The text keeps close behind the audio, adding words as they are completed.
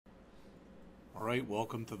All right,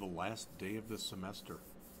 welcome to the last day of the semester.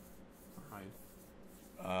 All right.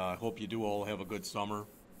 I hope you do all have a good summer.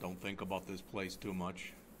 Don't think about this place too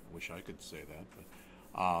much. I wish I could say that.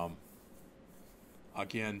 But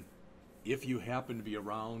again, if you happen to be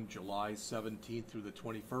around July 17th through the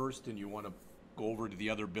 21st and you want to go over to the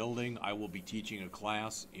other building, I will be teaching a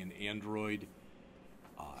class in Android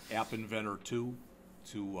App Inventor 2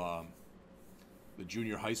 to the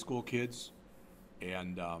junior high school kids.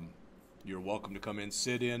 And you're welcome to come in,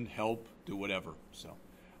 sit in, help, do whatever. So,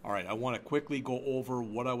 all right, I want to quickly go over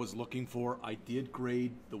what I was looking for. I did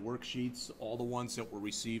grade the worksheets. All the ones that were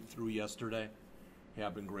received through yesterday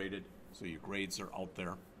have been graded, so your grades are out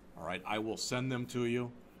there. All right, I will send them to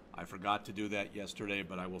you. I forgot to do that yesterday,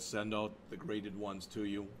 but I will send out the graded ones to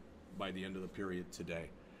you by the end of the period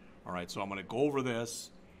today. All right, so I'm going to go over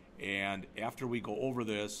this, and after we go over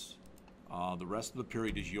this, the rest of the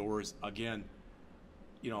period is yours. Again,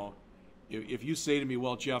 you know, if you say to me,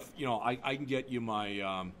 well, Jeff, you know, I can get you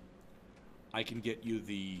my, I can get you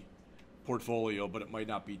the portfolio, but it might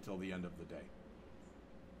not be till the end of the day.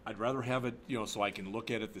 I'd rather have it, you know, so I can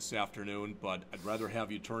look at it this afternoon, but I'd rather have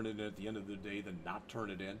you turn it in at the end of the day than not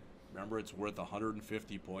turn it in. Remember, it's worth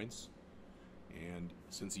 150 points. And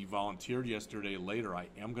since he volunteered yesterday later, I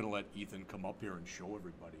am going to let Ethan come up here and show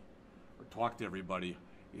everybody or talk to everybody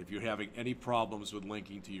if you're having any problems with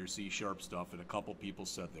linking to your C# stuff, and a couple people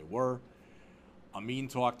said they were. Amin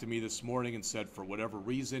talked to me this morning and said for whatever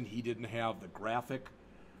reason he didn't have the graphic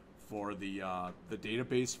for the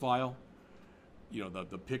database file, you know,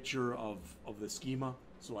 the picture of the schema,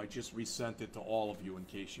 so I just resent it to all of you in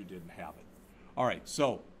case you didn't have it. All right,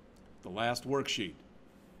 so the last worksheet.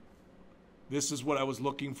 This is what I was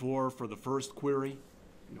looking for the first query.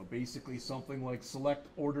 You know, basically something like select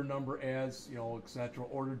order number as, you know, etc.,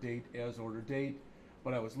 order date as order date.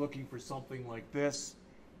 But I was looking for something like this.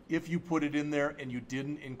 If you put it in there and you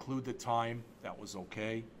didn't include the time, that was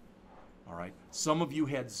okay. All right. Some of you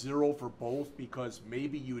had 0 for both because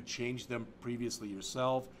maybe you had changed them previously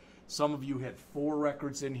yourself. Some of you had 4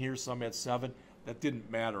 records in here, some had 7. That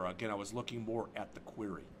didn't matter. Again, I was looking more at the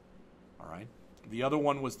query. All right. The other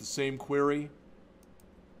one was the same query,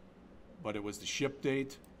 but it was the ship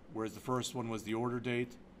date, whereas the first one was the order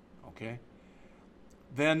date. Okay.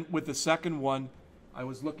 Then with the second one, I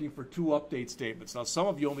was looking for 2 update statements. Now, some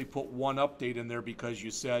of you only put 1 update in there because you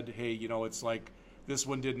said, hey, you know, it's like this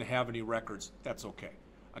one didn't have any records. That's okay.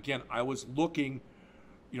 Again, I was looking,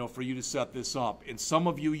 you know, for you to set this up. And some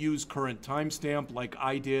of you use current timestamp like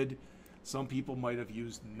I did. Some people might have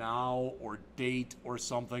used now or date or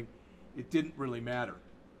something. It didn't really matter.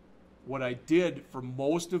 What I did for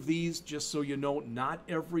most of these, just so you know, not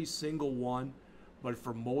every single one, but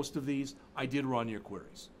for most of these, I did run your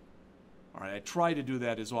queries. All right, I try to do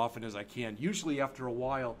that as often as I can. Usually after a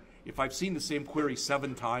while, if I've seen the same query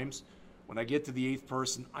 7 times, when I get to the 8th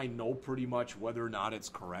person, I know pretty much whether or not it's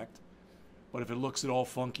correct. But if it looks at all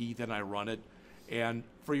funky, then I run it. And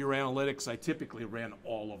for your analytics, I typically ran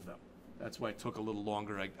all of them. That's why it took a little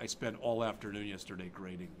longer. I spent all afternoon yesterday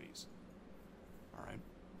grading these. All right.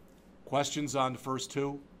 Questions on the first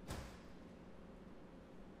 2?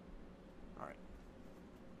 All right.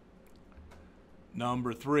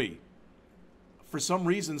 Number 3. For some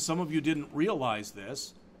reason, some of you didn't realize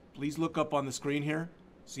this. Please look up on the screen here.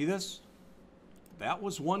 See this? That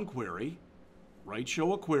was 1 query. Write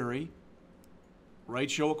show a query.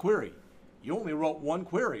 Write show a query. You only wrote 1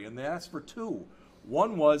 query, and that's for 2.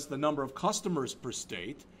 One was the number of customers per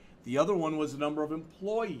state. The other one was the number of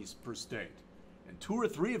employees per state. And 2 or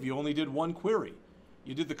 3 of you only did 1 query.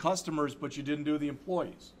 You did the customers, but you didn't do the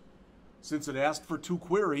employees. Since it asked for 2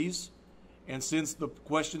 queries, and since the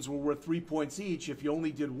questions were worth 3 points each, if you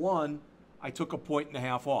only did 1, I took 1.5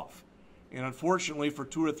 points off. And unfortunately, for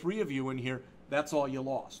 2 or 3 of you in here, that's all you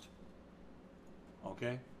lost.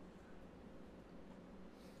 Okay?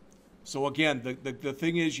 So again, the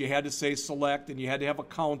thing is you had to say select, and you had to have a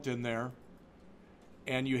count in there,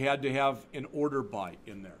 and you had to have an order by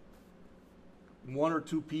in there. 1 or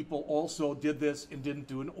 2 people also did this and didn't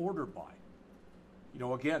do an order by. You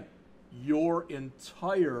know, again, your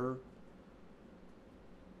entire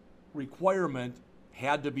requirement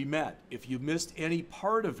had to be met. If you missed any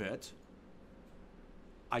part of it,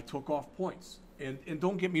 I took off points. And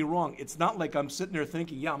don't get me wrong, it's not like I'm sitting there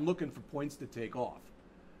thinking, yeah, I'm looking for points to take off.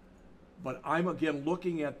 But I'm, again,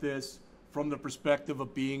 looking at this from the perspective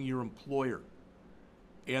of being your employer.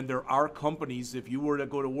 And there are companies, if you were to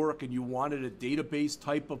go to work and you wanted a database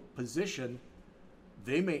type of position,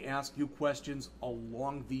 they may ask you questions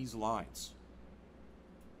along these lines.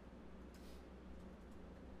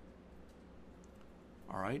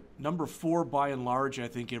 All right. Number 4, by and large, I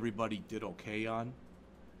think everybody did okay on.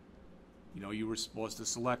 You know, you were supposed to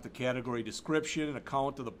select the category description and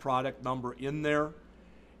account of the product number in there,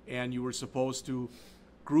 and you were supposed to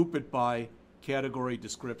group it by category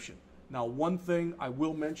description. Now, one thing I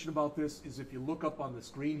will mention about this is if you look up on the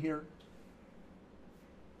screen here,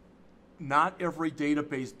 not every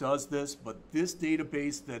database does this, but this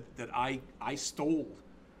database that I stole,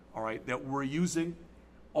 all right, that we're using,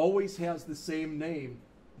 always has the same name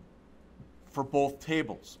for both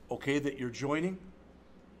tables, okay, that you're joining.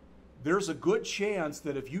 There's a good chance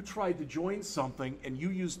that if you tried to join something and you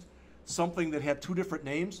used something that had 2 different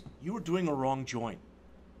names, you were doing a wrong join.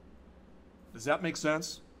 Does that make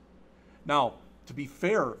sense? Now, to be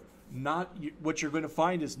fair, what you're going to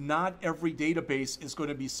find is not every database is going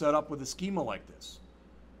to be set up with a schema like this.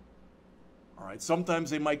 All right, sometimes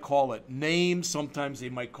they might call it name, sometimes they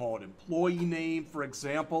might call it employee name, for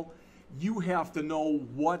example. You have to know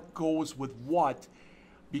what goes with what,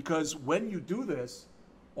 because when you do this,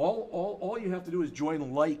 all you have to do is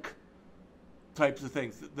join like types of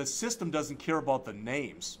things. The system doesn't care about the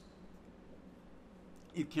names.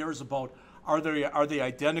 It cares about are they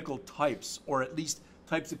identical types, or at least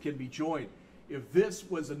types that can be joined. If this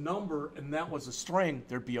was a number and that was a string,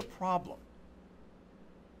 there'd be a problem.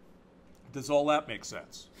 Does all that make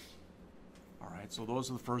sense? All right, so those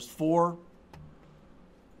are the first 4.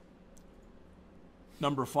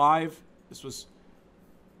 Number 5, this was,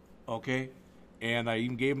 okay, and I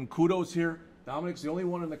even gave him kudos here. Dominic's the only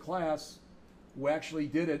one in the class who actually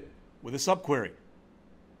did it with a subquery,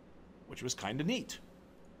 which was kind of neat.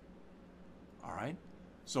 All right,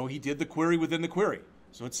 so he did the query within the query.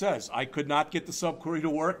 So it says, I could not get the subquery to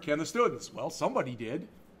work. Can the students? Well, somebody did.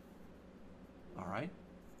 All right.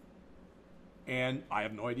 And I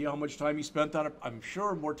have no idea how much time he spent on it. I'm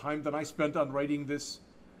sure more time than I spent on writing this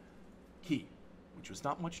key, which was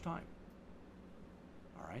not much time.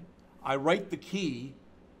 All right. I write the key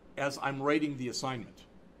as I'm writing the assignment.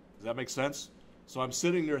 Does that make sense? So I'm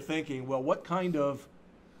sitting there thinking, well, what kind of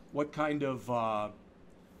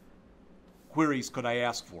queries could I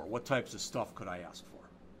ask for? What types of stuff could I ask for?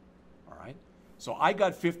 All right. So I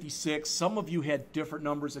got 56. Some of you had different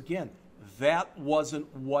numbers. Again, that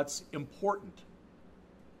wasn't what's important.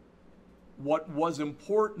 What was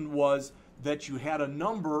important was that you had a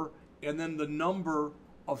number and then the number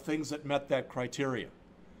of things that met that criteria.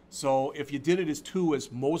 So if you did it as 2,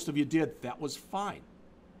 as most of you did, that was fine.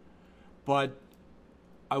 But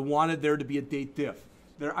I wanted there to be a date diff.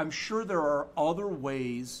 I'm sure there are other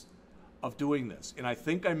ways of doing this. And I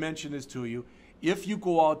think I mentioned this to you. If you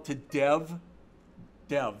go out to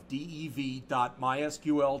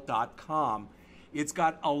dev.mysql.com, it's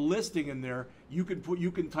got a listing in there. You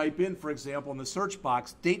can type in, for example, in the search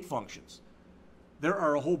box, date functions. There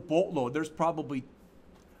are a whole boatload. There's probably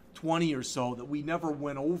 20 or so that we never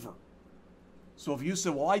went over. So if you say,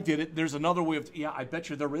 well, I did it, there's another way of, yeah, I bet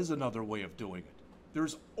you there is another way of doing it.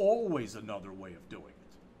 There's always another way of doing it.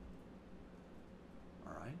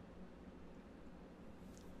 All right?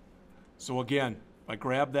 So again, I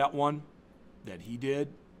grabbed that one that he did.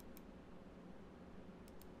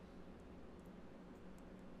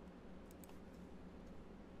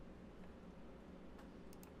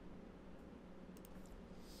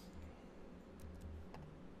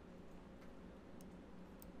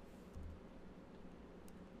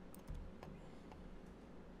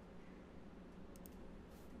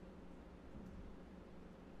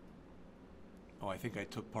 Oh, I think I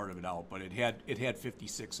took part of it out, but it had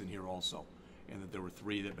 56 in here also, and that there were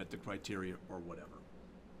 3 that met the criteria or whatever.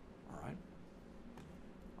 All right?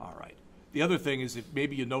 All right. The other thing is, if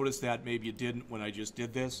maybe you noticed that, maybe you didn't when I just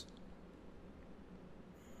did this.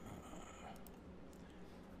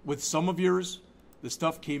 With some of yours, the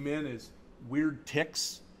stuff came in as weird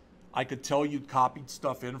ticks. I could tell you'd copied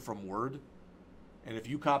stuff in from Word. And if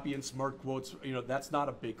you copy in smart quotes, that's not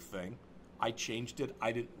a big thing. I changed it.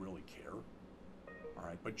 I didn't really care. All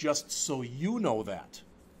right, but just so you know that.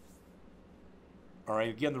 All right,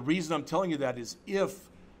 again, the reason I'm telling you that is if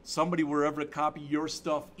somebody were ever to copy your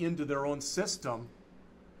stuff into their own system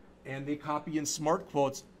and they copy in smart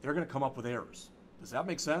quotes, they're going to come up with errors. Does that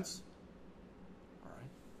make sense? All right.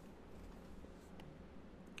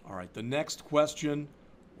 All right, the next question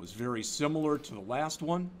was very similar to the last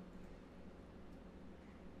one,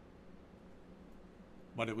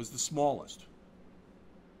 but it was the smallest.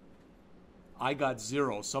 I got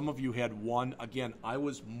 0. Some of you had 1. Again, I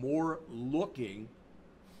was more looking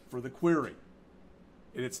for the query.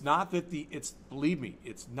 And it's not that believe me,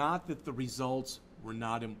 it's not that the results were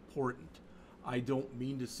not important. I don't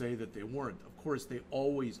mean to say that they weren't. Of course, they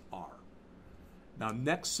always are. Now,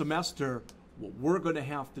 next semester, What we're going to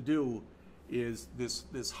have to do is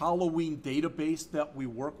this Halloween database that we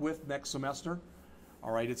work with next semester.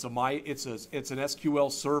 All right, it's an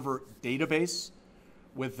SQL Server database.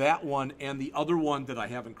 With that one and the other one that I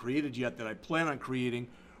haven't created yet that I plan on creating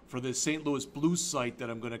for the St. Louis Blues site that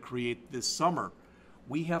I'm going to create this summer,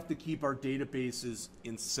 we have to keep our databases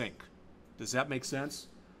in sync. Does that make sense?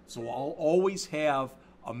 So I'll always have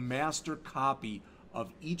a master copy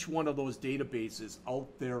of each one of those databases out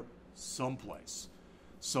there someplace,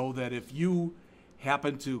 so that if you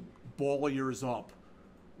happen to ball yours up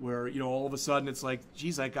where, you know, all of a sudden it's like,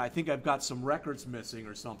 geez, I think I've got some records missing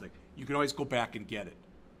or something, you can always go back and get it.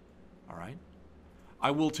 All right?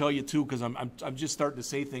 I will tell you too, because I'm just starting to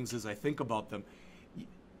say things as I think about them.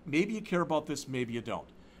 Maybe you care about this, maybe you don't.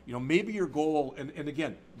 You know, maybe your goal, and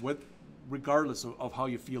again, regardless of how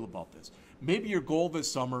you feel about this, maybe your goal this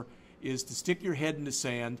summer is to stick your head in the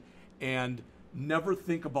sand and never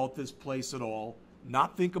think about this place at all,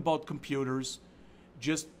 not think about computers,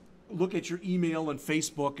 just look at your email and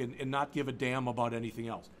Facebook and not give a damn about anything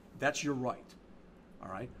else. That's your right. All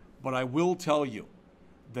right? But I will tell you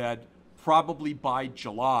that probably by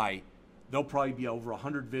July, there'll probably be over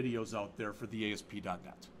 100 videos out there for the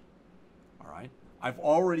ASP.NET. All right? I've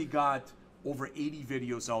already got over 80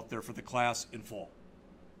 videos out there for the class in fall.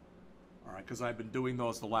 All right, because I've been doing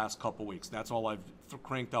those the last couple weeks. That's all I've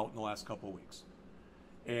cranked out in the last couple weeks.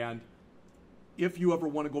 And if you ever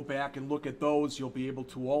want to go back and look at those, you'll be able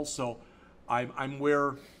to also. I'm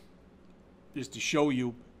where, just to show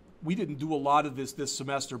you, we didn't do a lot of this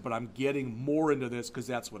semester, but I'm getting more into this because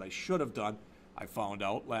that's what I should have done. I found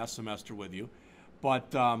out last semester with you.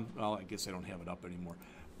 But, well, I guess I don't have it up anymore.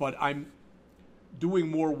 But I'm doing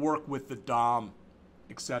more work with the DOM,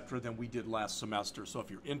 etc., than we did last semester. So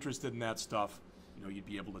if you're interested in that stuff, you know, you'd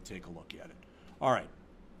be able to take a look at it. All right.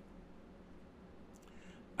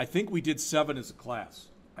 I think we did 7 as a class.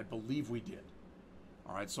 I believe we did.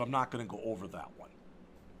 All right, so I'm not going to go over that one.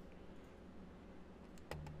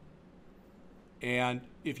 And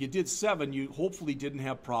if you did 7, you hopefully didn't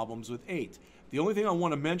have problems with 8. The only thing I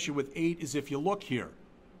want to mention with 8 is if you look here,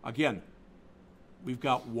 again, we've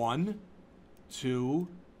got 1, 2,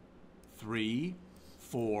 3,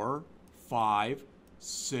 4, 5,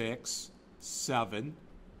 6, 7.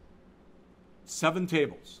 7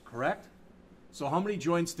 tables, correct? So how many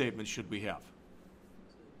join statements should we have?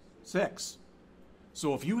 6.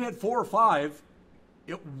 So if you had 4 or 5,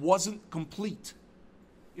 it wasn't complete.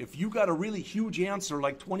 If you got a really huge answer,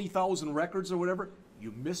 like 20,000 records or whatever,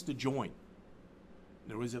 you missed a join.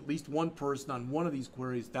 There was at least one person on one of these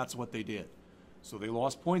queries, that's what they did. So they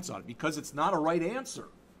lost points on it because it's not a right answer.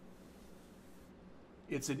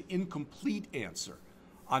 It's an incomplete answer.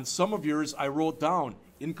 On some of yours, I wrote down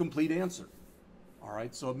incomplete answer. All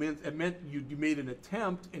right, so it meant you made an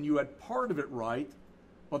attempt and you had part of it right,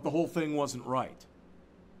 but the whole thing wasn't right.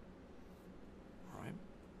 All right.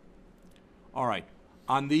 All right.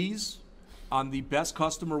 On these, on the best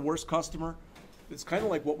customer, worst customer, it's kind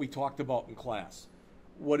of like what we talked about in class.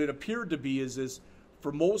 What it appeared to be is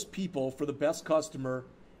for most people, for the best customer,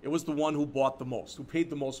 it was the one who bought the most, who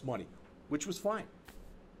paid the most money, which was fine.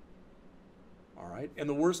 All right. And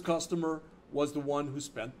the worst customer was the one who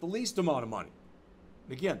spent the least amount of money.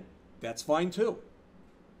 Again, that's fine too.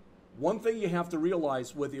 One thing you have to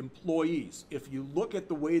realize with employees, if you look at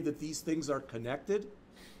the way that these things are connected,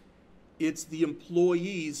 it's the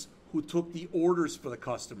employees who took the orders for the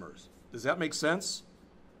customers. Does that make sense?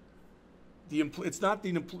 It's not the,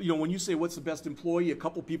 you know, when you say what's the best employee, a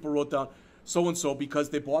couple people wrote down so-and-so because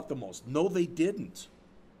they bought the most. No, they didn't.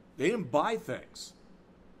 They didn't buy things.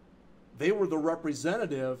 They were the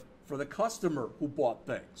representative for the customer who bought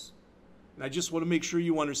things. And I just want to make sure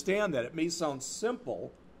you understand that. It may sound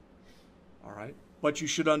simple, all right, but you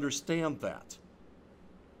should understand that.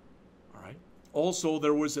 All right. Also,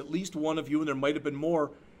 there was at least one of you, and there might have been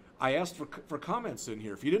more, I asked for comments in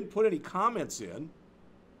here. If you didn't put any comments in,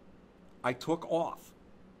 I took off,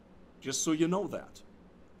 just so you know that.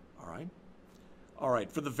 All right. All right.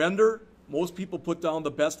 For the vendor, most people put down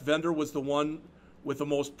the best vendor was the one with the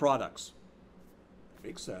most products.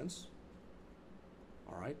 Makes sense.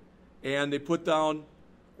 All right. And they put down,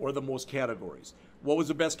 or the most categories. What was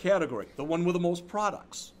the best category? The one with the most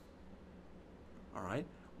products. All right.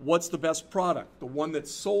 What's the best product? The one that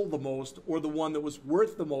sold the most, or the one that was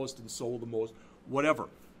worth the most and sold the most, whatever.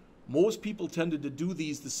 Most people tended to do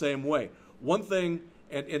these the same way. One thing,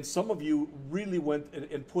 and some of you really went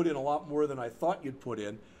and put in a lot more than I thought you'd put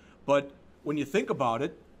in, but when you think about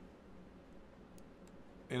it,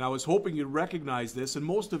 and I was hoping you'd recognize this, and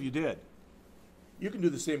most of you did, you can do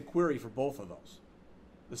the same query for both of those.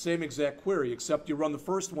 The same exact query, except you run the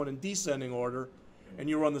first one in descending order, and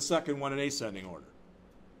you run the second one in ascending order.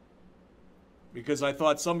 Because I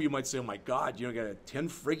thought some of you might say, oh my God, you got 10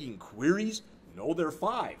 frigging queries? No, they're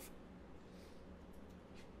 5.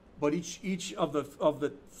 But each of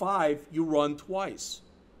the 5 you run twice.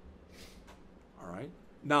 All right?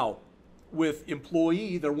 Now, with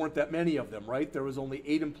employee, there weren't that many of them, right? There was only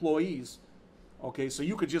 8 employees. Okay, so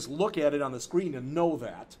you could just look at it on the screen and know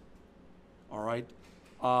that. All right?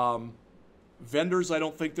 Vendors, I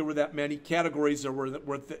don't think there were that many. Categories, there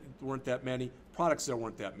weren't that many. Products, there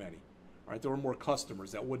weren't that many. All right? There were more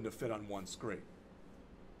customers that wouldn't have fit on one screen.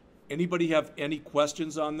 Anybody have any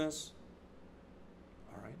questions on this?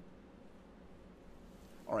 All right.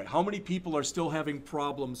 All right, how many people are still having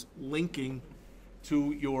problems linking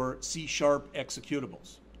to your C#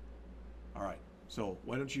 executables? All right, so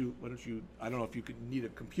why don't you, I don't know if you could need a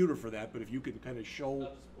computer for that, but if you could kind of show. I'll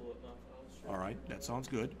just pull up my files. All right, that sounds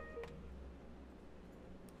good.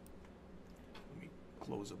 Let me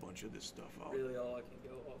close a bunch of this stuff out. Really all I can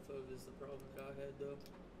go off of is the problem I had though.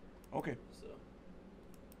 Okay. So.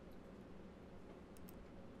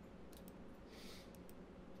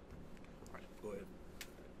 All right, go ahead.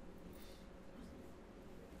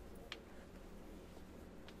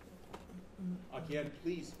 Again,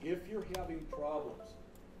 please, if you're having problems,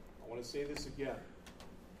 I want to say this again.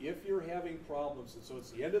 If you're having problems, and so it's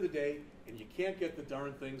the end of the day, and you can't get the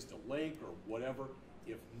darn things to link or whatever,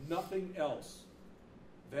 if nothing else,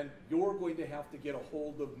 then you're going to have to get a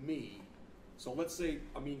hold of me. So let's say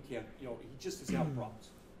Amin can't, he just is having problems,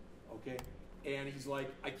 okay? And he's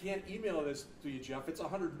like, I can't email this to you, Jeff. It's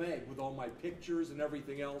 100 meg with all my pictures and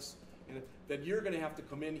everything else. And then you're going to have to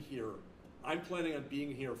come in here. I'm planning on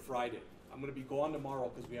being here Friday. I'm going to be gone tomorrow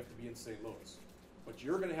because we have to be in St. Louis. But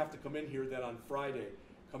you're going to have to come in here then on Friday,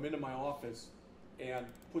 come into my office, and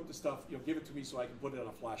put the stuff, give it to me so I can put it on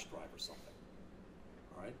a flash drive or something.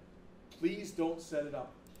 All right? Please don't set it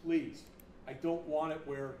up. Please. I don't want it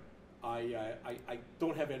where I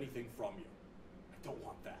don't have anything from you. I don't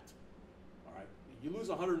want that. All right? You lose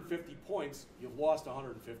 150 points, you've lost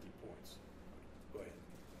 150 points. Go ahead.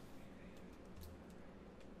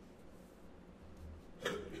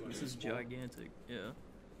 This is gigantic, yeah.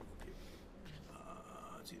 Okay.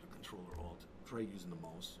 It's either Control or Alt. Try using the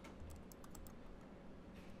mouse.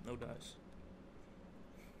 No dice.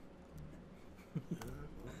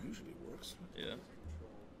 Well, usually it works. Yeah.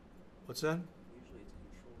 What's that? Usually it's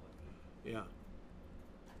control. Yeah.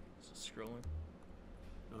 It's just scrolling.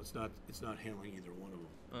 No, it's not. It's not handling either one of them.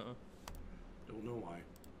 Don't know why.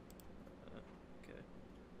 Okay.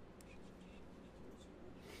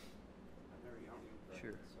 I'm very young.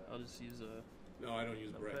 Sure. I'll just use a. No, I don't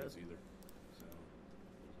use Notepad. brackets either. So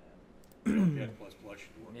Notepad plus plus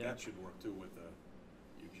should work. Yeah. That should work too with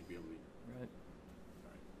you should be able to. Right.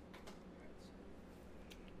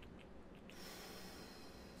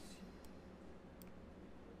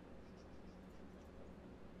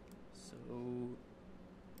 So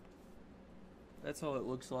that's all it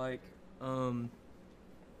looks like. What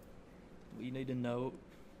you need to note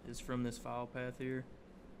is from this file path here,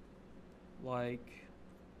 like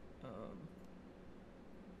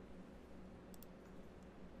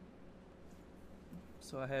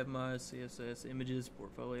so I have my CSS images,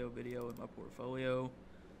 portfolio, video in my portfolio.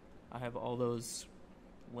 I have all those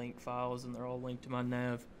link files and they're all linked to my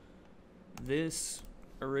nav. This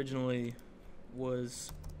originally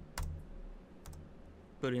was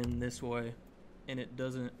put in this way and it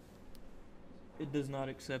does not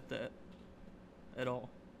accept that at all.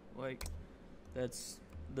 Like, that's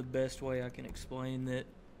the best way I can explain that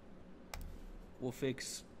will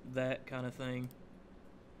fix that kind of thing.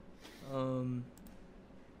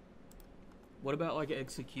 What about like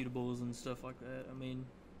executables and stuff like that? I mean,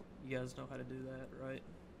 you guys know how to do that, right?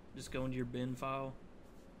 Just go into your bin file.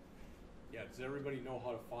 Yeah. Does everybody know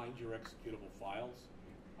how to find your executable files?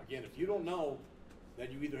 Again, if you don't know,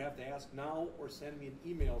 then you either have to ask now or send me an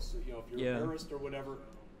email. So if you're embarrassed or whatever,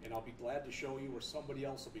 and I'll be glad to show you, or somebody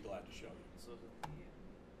else will be glad to show you. So the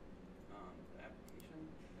application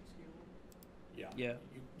executable? Yeah. Yeah.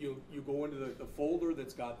 You go into the folder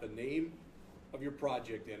that's got the name of your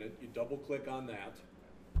project in it. You double click on that.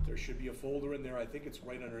 There should be a folder in there. I think it's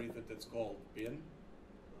right underneath it that's called bin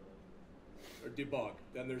or debug.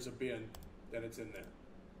 Then there's a bin. Then it's in there. And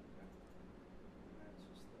that's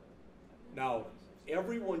just the Now,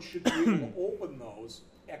 everyone should be able to open those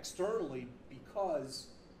externally because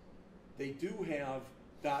they do have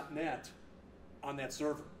 .NET on that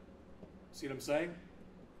server. See what I'm saying?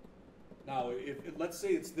 Now, if let's say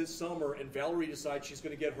it's this summer and Valerie decides she's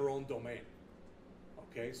going to get her own domain.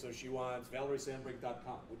 Okay, so she wants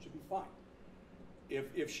valeriesandbrink.com, which would be fine.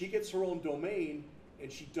 If she gets her own domain and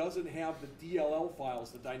she doesn't have the DLL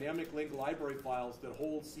files, the dynamic link library files that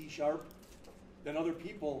hold C#, then other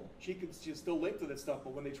people, she can still link to that stuff,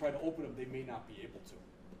 but when they try to open them, they may not be able to.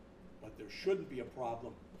 But there shouldn't be a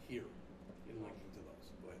problem here in linking to those.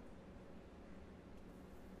 Go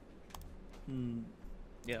ahead.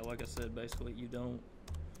 Yeah, like I said, basically you don't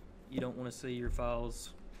want to see your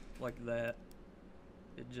files like that.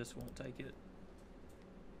 It just won't take it.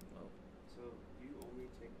 Oh. So you only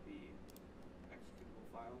take the executable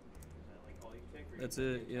file? Is that like all you take? Or That's you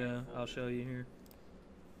it, take the entire yeah. I'll folder? show you here.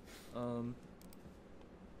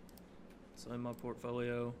 So in my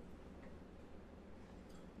portfolio,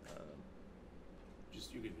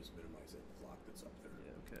 You can just minimize that block that's up there.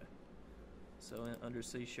 yeah, okay. So under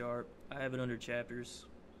C#, I have it under chapters.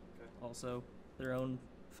 Okay. Also, their own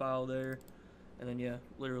file there, and then yeah,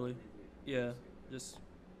 literally, yeah, just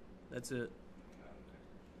that's it.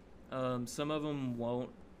 Some of them won't.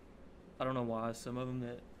 I don't know why. Some of them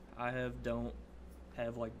that I have don't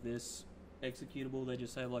have like this executable. They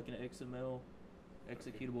just have like an XML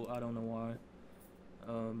executable. I don't know why.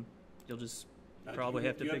 You'll just Now, probably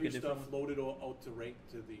have to pick a your different stuff one. loaded out to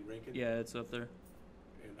the ranking? Yeah, it's up there.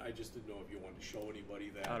 And I just didn't know if you wanted to show anybody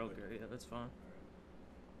that. I don't but- care. Yeah, that's fine.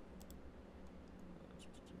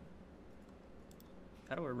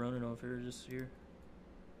 How do I run it off here? Just here.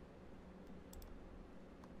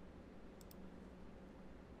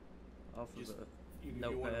 Off of Just- the You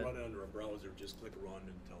want to Notepad. run it under a browser, just click run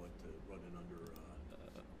and tell it to run it under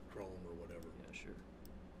Chrome or whatever. yeah, sure.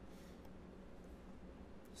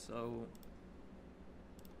 So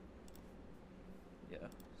yeah,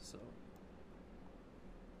 so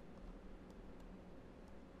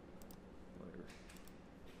whatever.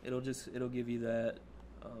 It'll give you that.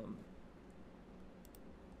 Got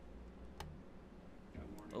a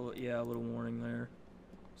warning? Oh yeah, a little warning there.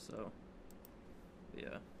 So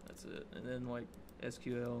yeah, that's it. And then like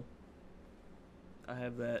SQL, I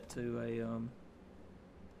have that to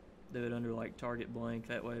do it under like target blank.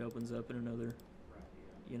 That way it opens up in another, Right,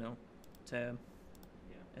 yeah. tab.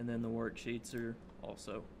 Yeah. And then the worksheets are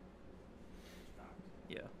also, Docs.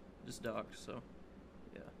 yeah, just docs. So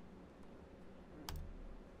yeah.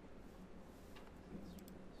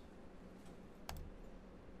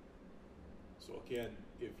 So again,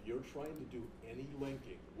 if you're trying to do any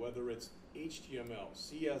linking, whether it's HTML,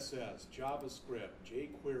 CSS, JavaScript,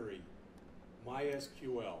 jQuery,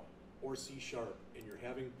 MySQL, or C#, and you're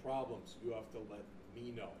having problems, you have to let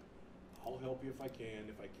me know. I'll help you if I can.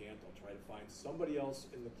 If I can't, I'll try to find somebody else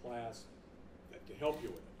in the class that can help you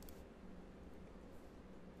with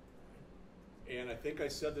it. And I think I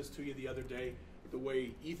said this to you the other day, the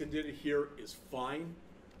way Ethan did it here is fine,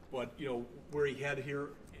 but where he had here,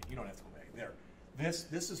 you don't have to go back there.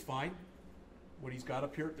 This is fine. What he's got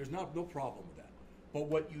up here, there's no problem with that. But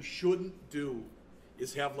what you shouldn't do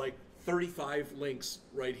is have like 35 links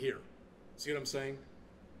right here. See what I'm saying?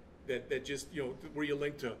 That just, where you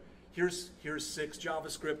link to, here's 6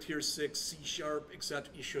 JavaScript, here's 6 C#, etc.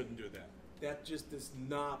 You shouldn't do that. That just does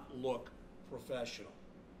not look professional.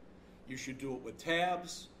 You should do it with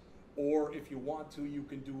tabs, or if you want to, you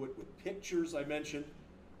can do it with pictures. I mentioned.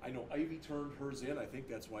 I know Ivy turned hers in. I think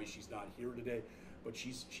that's why she's not here today. But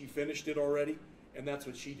she finished it already, and that's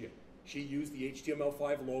what she did. She used the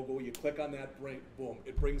HTML5 logo. You click on that, boom.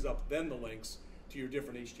 It brings up then the links to your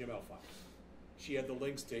different HTML files. She had the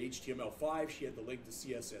links to HTML5. She had the link to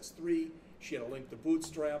CSS3. She had a link to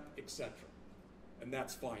Bootstrap, etc. And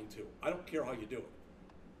that's fine too. I don't care how you do it.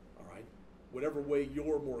 All right? Whatever way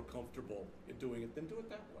you're more comfortable in doing it, then do it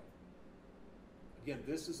that way. Again,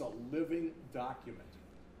 this is a living document.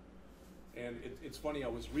 And it's funny, I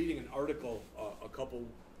was reading an article a couple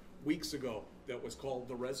weeks ago that was called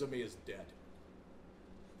 "The Resume is Dead."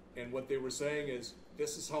 And what they were saying is,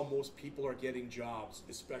 this is how most people are getting jobs,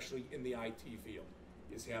 especially in the IT field,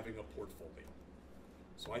 is having a portfolio.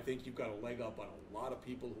 So I think you've got a leg up on a lot of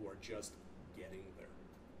people who are just getting there.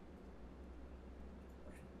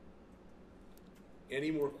 Right.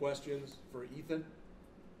 Any more questions for Ethan?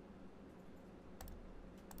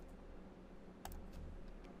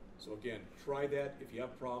 So again, try that. If you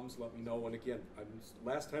have problems, let me know. And again,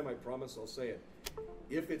 last time I promised I'll say it.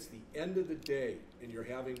 If it's the end of the day and you're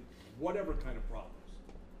having whatever kind of problems,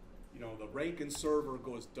 the rank and server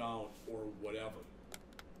goes down or whatever,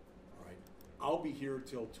 all right, I'll be here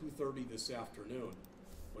till 2:30 this afternoon.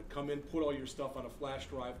 But come in, put all your stuff on a flash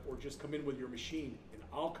drive, or just come in with your machine and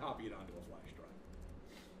I'll copy it onto a flash drive.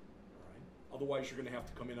 All right. Otherwise, you're going to have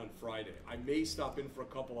to come in on Friday. I may stop in for a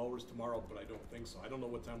couple hours tomorrow, but I don't think so. I don't know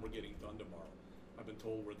what time we're getting done tomorrow. I've been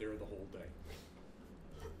told we're there the whole day.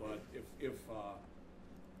 But if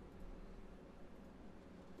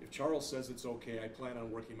If Charles says it's okay, I plan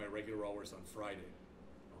on working my regular hours on Friday.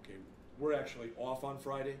 Okay, we're actually off on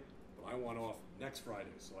Friday, but I want off next Friday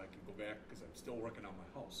so I can go back because I'm still working on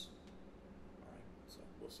my house. All right, so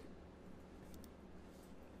we'll see.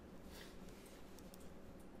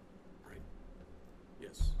 Right.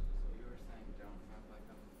 Yes. So you were saying don't have like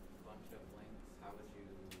a bunch of links. How would you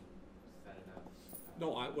set it up? No,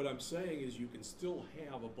 what I'm saying is you can still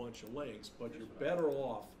have a bunch of links, but you're better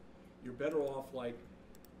off. You're better off like,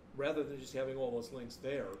 rather than just having all those links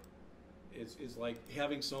there, is like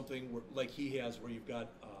having something where, like he has, where you've got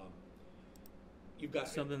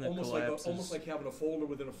Something that almost collapses. almost like having a folder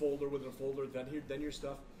within a folder within a folder. Then your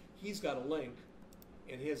stuff. He's got a link,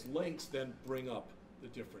 and his links then bring up the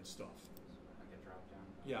different stuff. Like a drop down?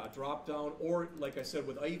 Yeah, a drop down, or like I said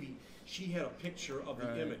with Ivy, she had a picture of the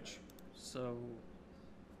Right. image. So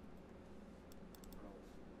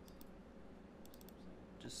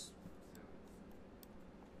just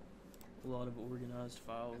a lot of organized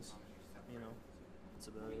files. You know, that's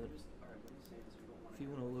about it. If you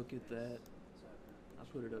want to look at that, I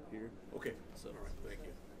put it up here. Okay. So All right. Thank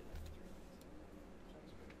you.